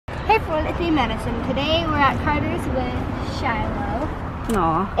Hey everyone, it's me, Madison. Today we're at Carter's with Shiloh.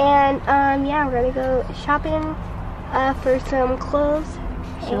 Aw. And yeah, we're gonna go shopping for some clothes.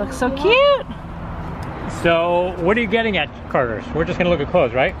 She looks so cute. So, what are you getting at Carter's? We're just gonna look at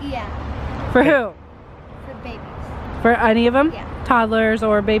clothes, right? Yeah. For who? For babies. For any of them? Yeah. Toddlers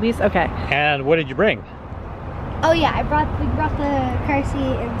or babies? Okay. And what did you bring? Oh yeah, we brought the car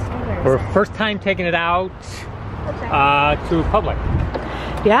seat and stroller. We're first time taking it out to public.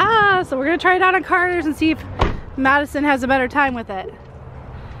 Yeah, so we're gonna try it out on Carter's and see if Madison has a better time with it.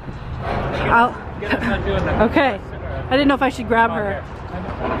 Okay. I didn't know if I should grab her.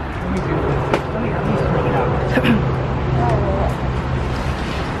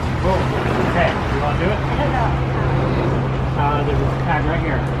 Okay, you want to do it? There's a tag right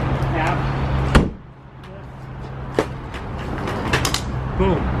here. Tap.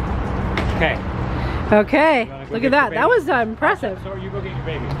 Boom. Okay. Okay. Look at that. That was impressive. So you go get your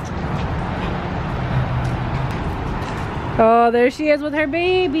baby. Oh, there she is with her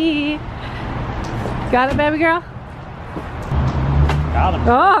baby. Got it, baby girl? Got him.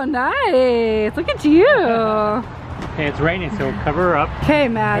 Oh, nice. Look at you. Okay, it's raining, so cover her up. Okay,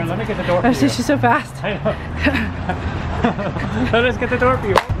 Mads. Here, let me get the door for Oh, you. she's so fast. I know. Let us get the door for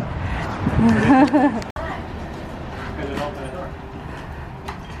you.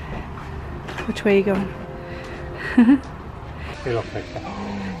 Which way are you going? It looks like that.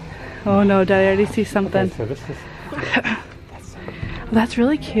 Oh no, Daddy, I already see something. Okay, so this is... That's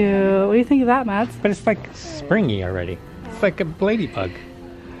really cute. What do you think of that, Mads? But it's like springy already. It's like a ladybug.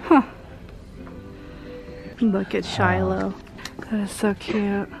 Huh. Look at Shiloh. That is so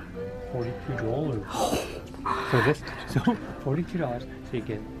cute. $42. So $42. So you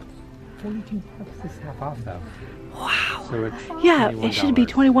get 42 bucks. This is half off though. Wow. So it's Yeah, it should be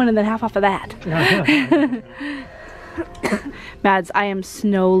 21 and then half off of that. Mads, I am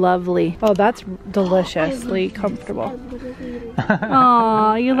snow lovely. Oh, that's deliciously comfortable.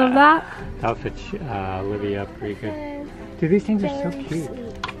 Oh, you love that? Outfit Olivia up pretty good. Dude, these things are so cute.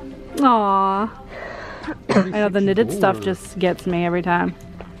 Aw. I know the knitted stuff just gets me every time.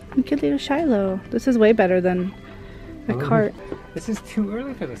 Look at little Shiloh. This is way better than a cart. This is too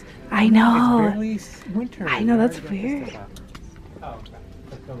early for this. I know. It's barely winter. I know, that's weird.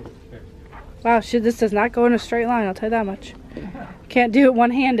 Wow, shit, this does not go in a straight line, I'll tell you that much. Can't do it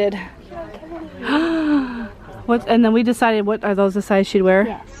one-handed. And then we decided, what are those the size she'd wear?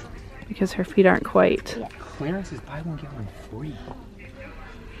 Yes. Because her feet aren't quite. Yeah. Clearance is buy one, get one free.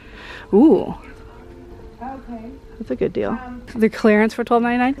 Ooh. Okay. That's a good deal. The clearance for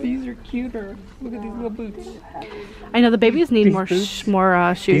 $12.99? These are cuter. Look at these little boots. I know the babies need These more boots? more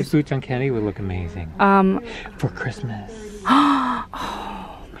These shoes. boots on Kenny would look amazing. For Christmas.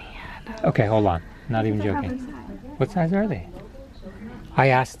 Oh man. Okay, hold on. Not even joking. What size are they? I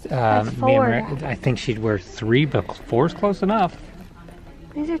asked me and 4. I think she'd wear 3, but 4's close enough.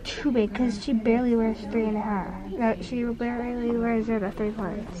 These are too big because she barely wears 3.5. No, she barely wears it at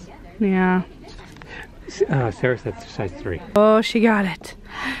 3/4. Yeah. Sarah said size 3. Oh, she got it.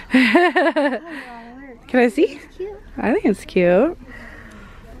 Can I see? It's cute. I think it's cute.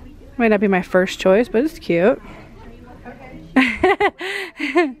 Might not be my first choice, but it's cute.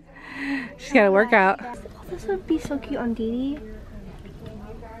 She's got to work out. This would be so cute on Dee Dee.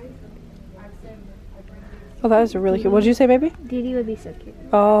 Oh, that is really cute. What did you say, baby? Dee Dee would be so cute.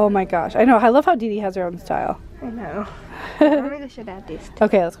 Oh my gosh. I know. I love how Dee Dee has her own style. I know. I'm gonna show Dad these.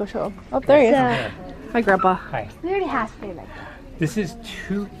 Okay, let's go show him. Oh, there he is. So, Hi, Grandpa. Hi. we already have something like that. This is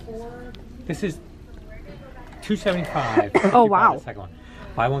 $275. Oh, You bought wow. the second one.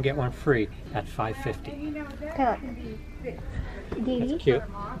 Buy one get one free at $5.50. Okay, look. Dee Dee. Cute.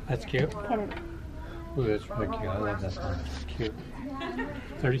 That's cute. Canada. Ooh, that's really cute. I love this one. It's cute.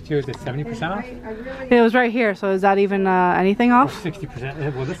 32, is it 70% off? It was right here, so is that even anything Or off?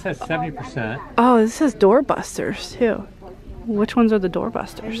 60%? Well, this says 70%. Oh, this says doorbusters, too. Which ones are the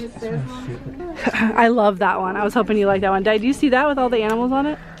doorbusters? I love that one. I was hoping you liked that one. Did you see that with all the animals on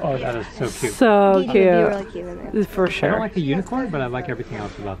it? Oh, that is so cute. So Dee Dee would be cute. really cute in there. For I don't sure. like the unicorn, but I like everything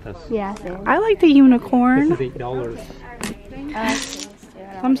else about this. Yeah, same. I like the This unicorn. is $8. I like this too.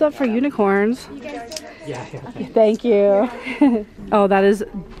 Thumbs up for unicorns. Yeah. Thank you. Oh, that is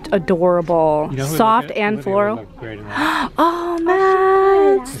adorable. You know who Soft look- and Olivia would floral. look great in that. Oh,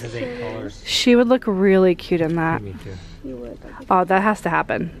 Mads. This is $8. She would look really cute in that. Me too. You would. Oh, that has to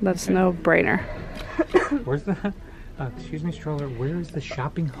happen. That's no brainer. Where's the... excuse me, Stroller. Where's the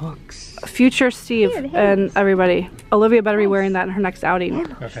shopping hooks? Future Steve Here, the and hands. everybody. Olivia better be wearing that in her next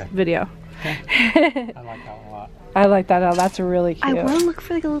outing Okay. video. I like that one a lot. I like that. Oh, that's really cute. I want to look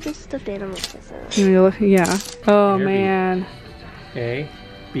for like a little stuffed animal. Yeah. Oh Here, man. A,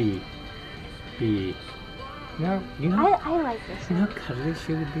 B. B. No, you know, I like this. you know how cuddly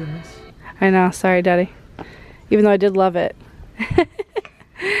she would be in this? I know, sorry Daddy. Even though I did love it.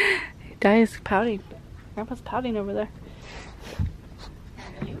 Daddy's pouting. Grandpa's pouting over there.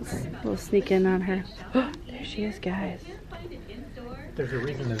 We'll sneak in on her. There she is, guys. There's a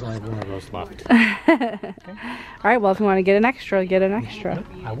reason there's only one of those left. Alright, well if you want to get an extra, get an extra. Nope,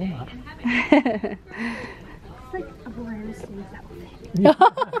 I will not. It's like a Miranda Sings outfit.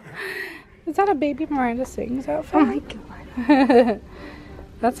 Is that a baby Miranda Sings outfit? Oh my god.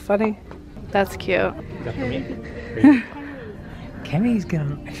 That's funny. That's cute. Is that for me? Kemi's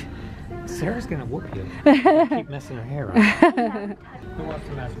gonna... Sarah's gonna whoop you. Keep messing her hair up. Who wants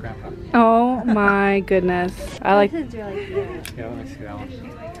to mess Grandpa? Oh my goodness. I like This is really cute. Yeah, let me see that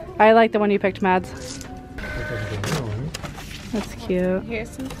one. I like the one you picked, Mads. That doesn't get ruined. That's cute. Here's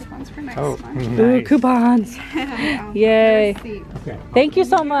some coupons for next Oh, month. Ooh, nice. coupons. Yay. Receipt. Okay. Thank you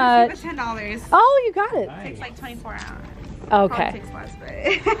so much. $10. Oh, you got it. Nice. Takes like 24 hours. Okay. Takes less,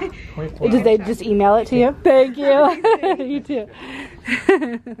 but 24 Did they just email it to you? Thank you. You too.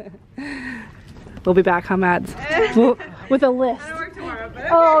 We'll be back, huh, Mads? With a list. I don't work tomorrow, but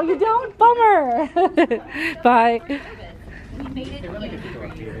Oh, you don't? Bummer. Bye.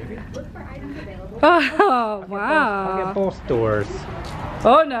 Oh, I'll wow. get both stores.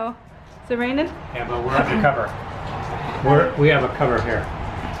 Oh, no. Is it raining? Yeah, but we're undercover. We have a cover here.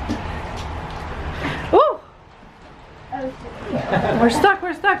 Ooh. We're stuck,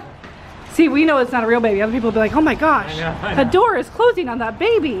 we're stuck. See, we know it's not a real baby. Other people will be like, oh my gosh, I the know. door is closing on that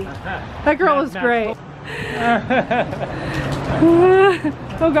baby. That girl was Not great.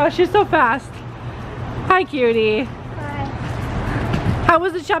 Oh gosh, she's so fast. Hi, cutie. Bye. How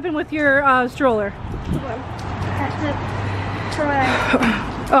was it shopping with your stroller? That's it. For what I...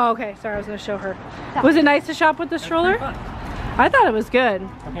 Oh, okay. Sorry, I was going to show her. Was it nice to shop with the stroller? I thought it was good.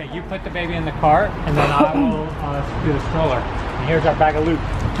 Okay, you put the baby in the car, and then I will do the stroller. And here's our bag of loot.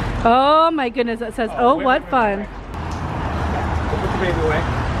 Oh my goodness, it says, oh, wait, what wait, fun. wait. Put the baby away.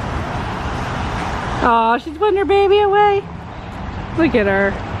 Oh, she's putting her baby away. Look at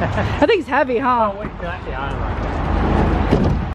her. I think it's heavy, huh? Oh, wait, yeah, I don't know.